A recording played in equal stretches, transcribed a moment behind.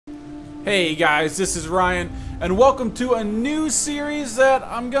Hey guys, this is Ryan, and welcome to a new series that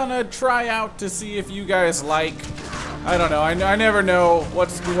I'm gonna try out to see if you guys like. I don't know, I never know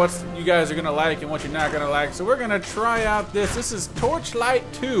what you guys are gonna like and what you're not gonna like, so we're gonna try out this. This is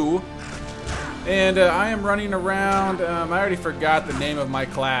Torchlight 2, and I am running around. I already forgot the name of my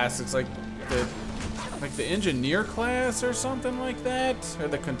class. It's like the engineer class or something like that, or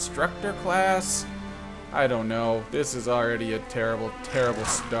the constructor class. I don't know. This is already a terrible, terrible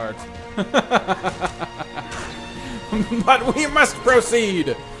start. But we must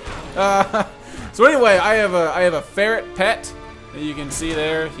proceed. So anyway, I have a ferret pet that you can see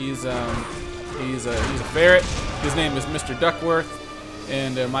there. He's a ferret. His name is Mr. Duckworth,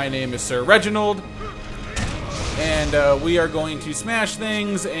 and my name is Sir Reginald. And we are going to smash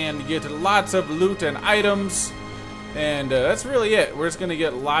things and get lots of loot and items. And that's really it. We're just gonna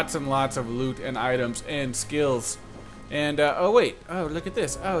get lots and lots of loot and items and skills. And oh wait, oh look at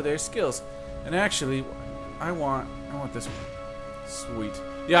this. Oh, there's skills. And actually, I want this one. Sweet.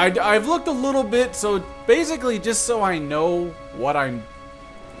 Yeah, I've looked a little bit. So basically, just so I know what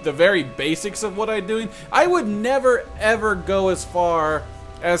the very basics of what I'm doing. I would never ever go as far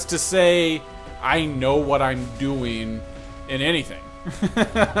as to say I know what I'm doing in anything.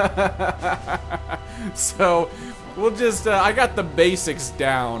 So we'll just I got the basics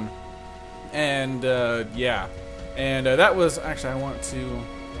down, and yeah, and that was actually I want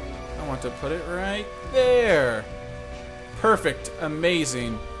to put it right there. Perfect,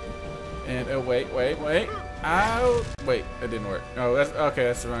 amazing. And oh wait, ow, wait, that didn't work. Oh, that's okay,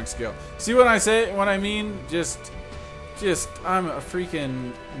 that's the wrong skill. See what I mean? Just I'm a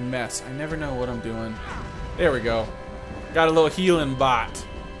freaking mess. I never know what I'm doing. There we go. Got a little healing bot,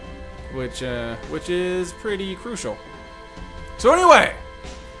 which is pretty crucial. So anyway,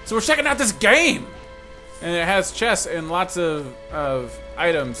 so we're checking out this game, and it has chests and lots of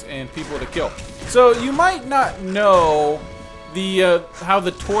items and people to kill. So you might not know the how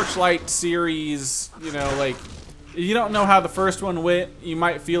the Torchlight series, you know, like you don't know how the first one went. You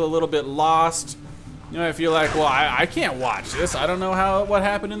might feel a little bit lost. You might feel like, well, I can't watch this. I don't know what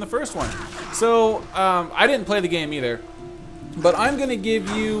happened in the first one. So I didn't play the game either. But I'm going to give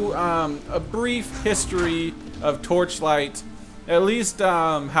you a brief history of Torchlight, at least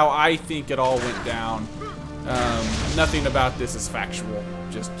how I think it all went down. Nothing about this is factual,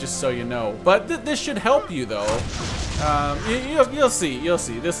 just so you know. But this should help you, though. You'll see.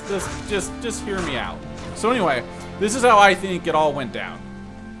 This just hear me out. So anyway, this is how I think it all went down.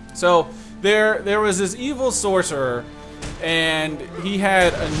 So there was this evil sorcerer, and he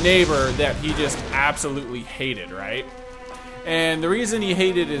had a neighbor that he just absolutely hated, right? And the reason he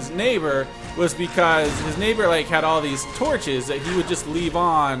hated his neighbor was because his neighbor like had all these torches that he would just leave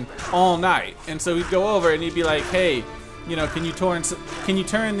on all night. And so he'd go over and he'd be like, "Hey, you know, can you turn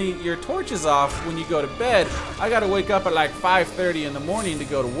your torches off when you go to bed? I gotta wake up at like 5:30 in the morning to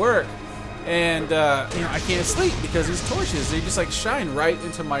go to work, and you know, I can't sleep because these torches, they just like shine right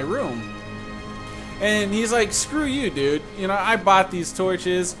into my room." And he's like, "Screw you, dude. You know, I bought these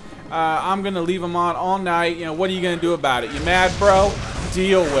torches. I'm gonna leave them on all night. You know, what are you gonna do about it? You mad, bro?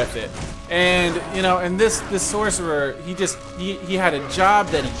 Deal with it." And you know, and this sorcerer, he had a job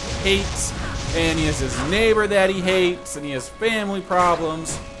that he hates, and he has his neighbor that he hates, and he has family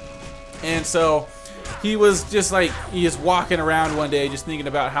problems. And so he was just like, he is walking around one day just thinking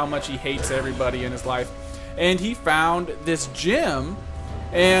about how much he hates everybody in his life. And he found this gem,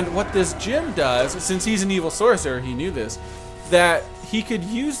 and what this gem does, since he's an evil sorcerer, he knew this, that he could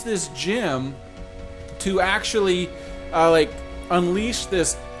use this gem to actually like unleash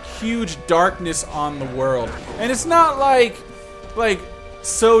this huge darkness on the world. And it's not like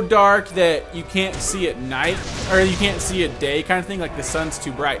so dark that you can't see at night, or you can't see at day kind of thing, like the sun's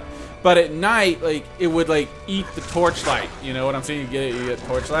too bright. But at night, like it would like eat the torchlight. You know what I'm saying? You get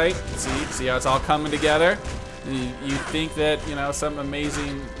torchlight. See how it's all coming together? You think that, you know, some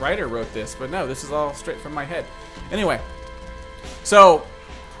amazing writer wrote this, but no, this is all straight from my head. Anyway. So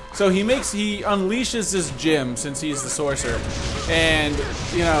he unleashes this gem, since he's the sorcerer, and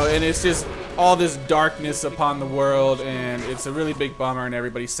you know, and it's just all this darkness upon the world, and it's a really big bummer, and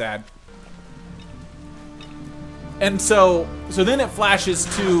everybody's sad. And so then it flashes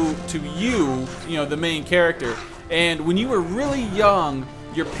to you know, the main character, and when you were really young,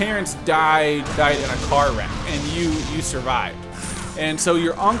 your parents died in a car wreck, and you survived, and so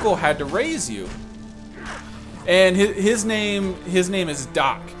your uncle had to raise you. And his name is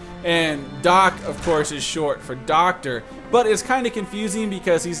Doc, and Doc, of course, is short for doctor. But it's kind of confusing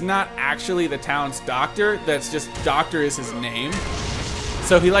because he's not actually the town's doctor. That's just doctor is his name,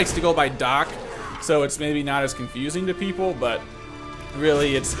 so he likes to go by Doc. So it's maybe not as confusing to people, but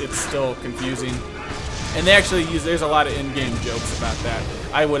really it's still confusing. And they actually there's a lot of in-game jokes about that,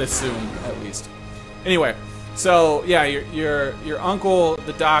 I would assume, at least. Anyway, so yeah, your uncle,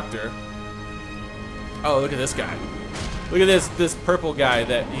 the doctor. Oh, look at this guy. Look at this purple guy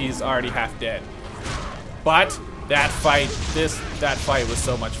that he's already half dead. But that fight was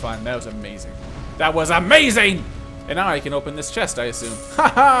so much fun. That was amazing. That was amazing! And now I can open this chest, I assume.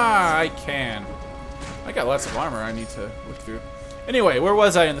 Haha, I can. I got lots of armor I need to look through. Anyway, where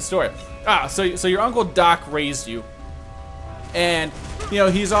was I in the story? Ah, so your Uncle Doc raised you. And you know,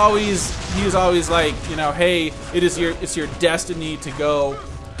 he's always like, you know, hey, it's your destiny to go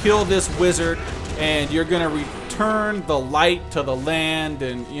kill this wizard, and you're gonna return the light to the land,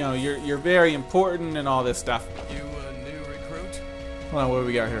 and you know, you're very important and all this stuff. You a new recruit? Hold on, what do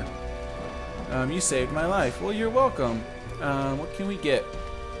we got here? You saved my life. Well, you're welcome. What can we get?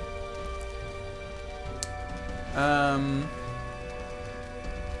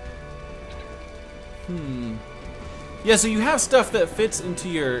 Yeah, so you have stuff that fits into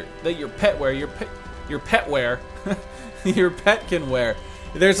your pet wear. Your pet wear. Your pet can wear.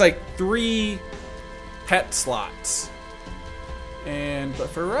 There's like 3 pet slots. But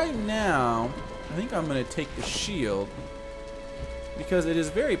for right now, I think I'm gonna take the shield, because it is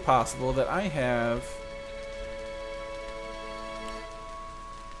very possible that I have,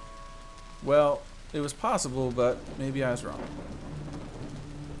 well, it was possible, but maybe I was wrong.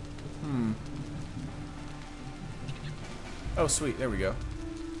 Oh, sweet, there we go.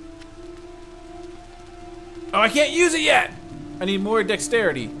 Oh, I can't use it yet! I need more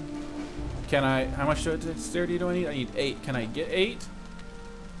dexterity. Can I, how much dexterity do I need? I need 8. Can I get 8?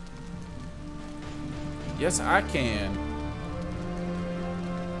 Yes, I can.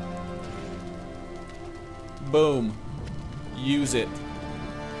 Boom. Use it.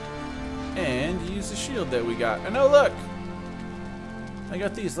 And use the shield that we got. And oh, look! I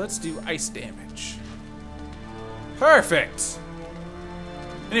got these. Let's do ice damage. Perfect!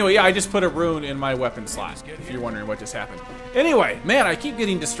 Anyway, yeah, I just put a rune in my weapon slot, if you're wondering what just happened. Anyway, man, I keep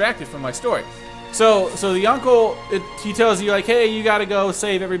getting distracted from my story. So the uncle, he tells you, like, hey, you gotta go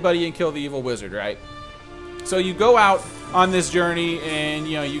save everybody and kill the evil wizard, right? So you go out on this journey, and,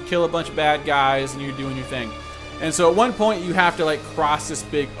 you know, you kill a bunch of bad guys, and you're doing your thing. And so at one point, you have to, like, cross this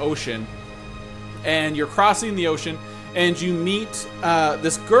big ocean. And you're crossing the ocean, and you meet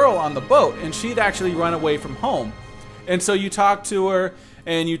this girl on the boat, and she'd actually run away from home. And so you talk to her,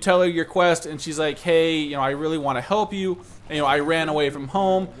 and you tell her your quest, and she's like, hey, you know, I really want to help you. And, you know, I ran away from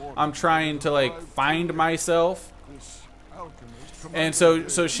home. I'm trying to, like, find myself. And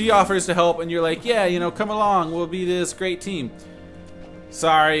so she offers to help, and you're like, yeah, you know, come along. We'll be this great team.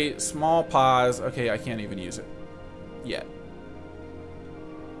 Sorry, small pause. Okay, I can't even use it yet.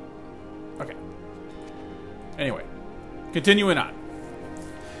 Okay. Anyway, continuing on.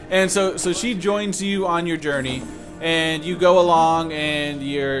 And so she joins you on your journey, and you go along, and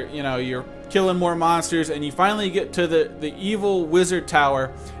you're killing more monsters, and you finally get to the evil wizard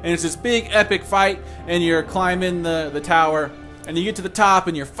tower, and it's this big epic fight, and you're climbing the tower, and you get to the top,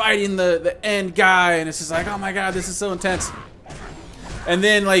 and you're fighting the end guy, and it's just like, oh my god, this is so intense. And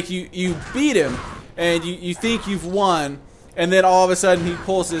then, like, you beat him, and you think you've won, and then all of a sudden he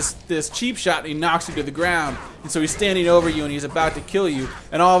pulls this cheap shot, and he knocks you to the ground. And so he's standing over you, and he's about to kill you.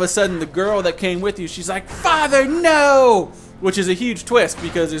 And all of a sudden, the girl that came with you, she's like, Father, no! Which is a huge twist,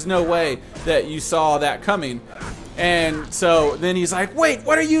 because there's no way that you saw that coming. And so then he's like, wait,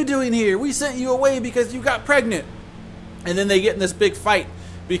 what are you doing here? We sent you away because you got pregnant. And then they get in this big fight,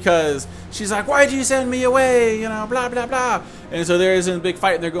 because she's like, why'd you send me away? You know, blah, blah, blah. And so there is a big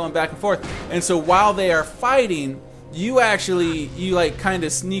fight, and they're going back and forth. And so while they are fighting, you like kind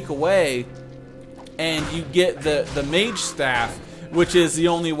of sneak away, and you get the mage staff, which is the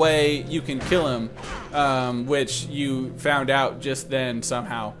only way you can kill him, which you found out just then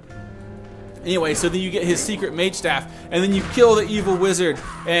somehow. Anyway, so then you get his secret mage staff, and then you kill the evil wizard,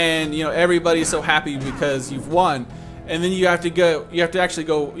 and you know, everybody's so happy because you've won. And then you have to actually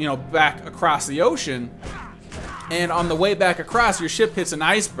go, you know, back across the ocean, and on the way back across, your ship hits an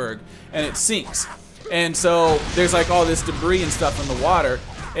iceberg and it sinks. And so there's like all this debris and stuff in the water,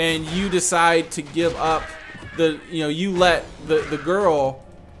 and you decide to give up you let the girl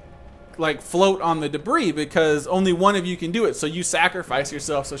like float on the debris, because only one of you can do it. So you sacrifice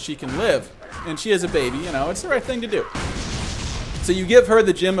yourself so she can live, and she has a baby, you know, it's the right thing to do. So you give her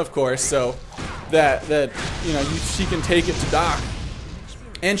the gem, of course, so that you know, she can take it to Doc.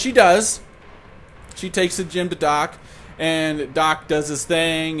 And she does. She takes the gem to Doc, and Doc does his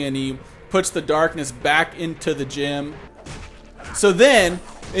thing, and he puts the darkness back into the gem. So then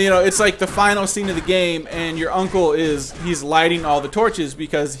you know, it's like the final scene of the game, and your uncle he's lighting all the torches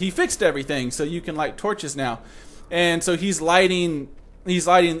because he fixed everything, so you can light torches now. And so he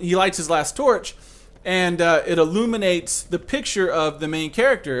lights his last torch, and it illuminates the picture of the main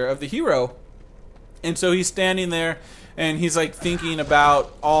character, of the hero. And so he's standing there, and he's like thinking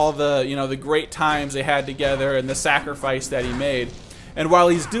about all the, you know, the great times they had together and the sacrifice that he made. And while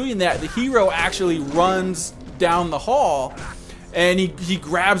he's doing that, the hero actually runs down the hall, and he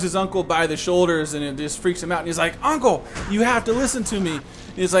grabs his uncle by the shoulders, and it just freaks him out. And he's like, "Uncle, you have to listen to me."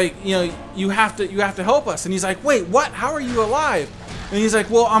 He's like, "You know, you have to help us." And he's like, "Wait, what? How are you alive?" And he's like,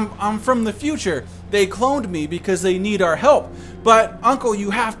 "Well, I'm from the future. They cloned me because they need our help. But Uncle,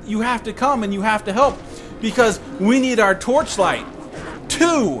 you have to come and you have to help because we need our torchlight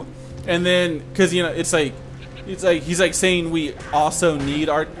too." And then, because you know, it's like he's like saying we need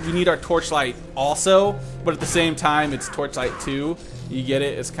our torchlight also, but at the same time it's Torchlight 2. You get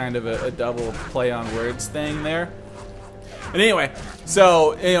it? It's kind of a double play on words thing there. And anyway,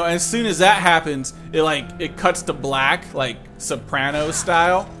 so you know, as soon as that happens, it cuts to black, like Soprano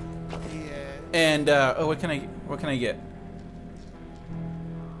style. And oh, what can I get?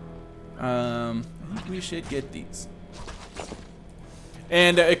 I think we should get these.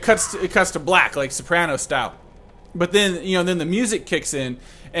 And it cuts to black, like Soprano style. But then, you know, then the music kicks in,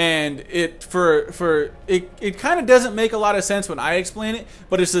 and it kind of doesn't make a lot of sense when I explain it,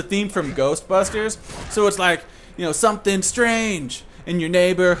 but it's the theme from Ghostbusters. So it's like, you know, something strange in your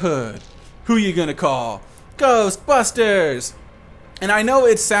neighborhood. Who you gonna call? Ghostbusters! And I know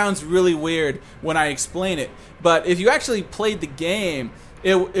it sounds really weird when I explain it, but if you actually played the game,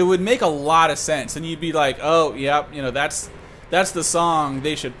 it would make a lot of sense, and you'd be like, oh, yep, you know, that's the song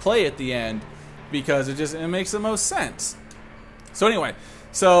they should play at the end, because it makes the most sense. So anyway,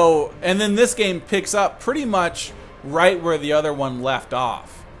 and then this game picks up pretty much right where the other one left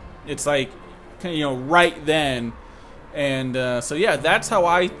off. It's like, you know, right then. And so yeah, that's how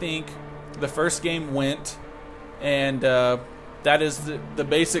I think the first game went, and that is the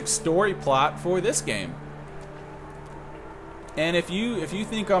basic story plot for this game. And if you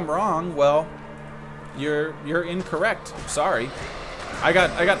think I'm wrong, well, you're incorrect. Sorry. I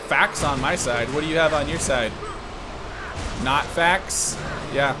got facts on my side. What do you have on your side? Not facts?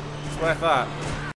 Yeah, that's what I thought.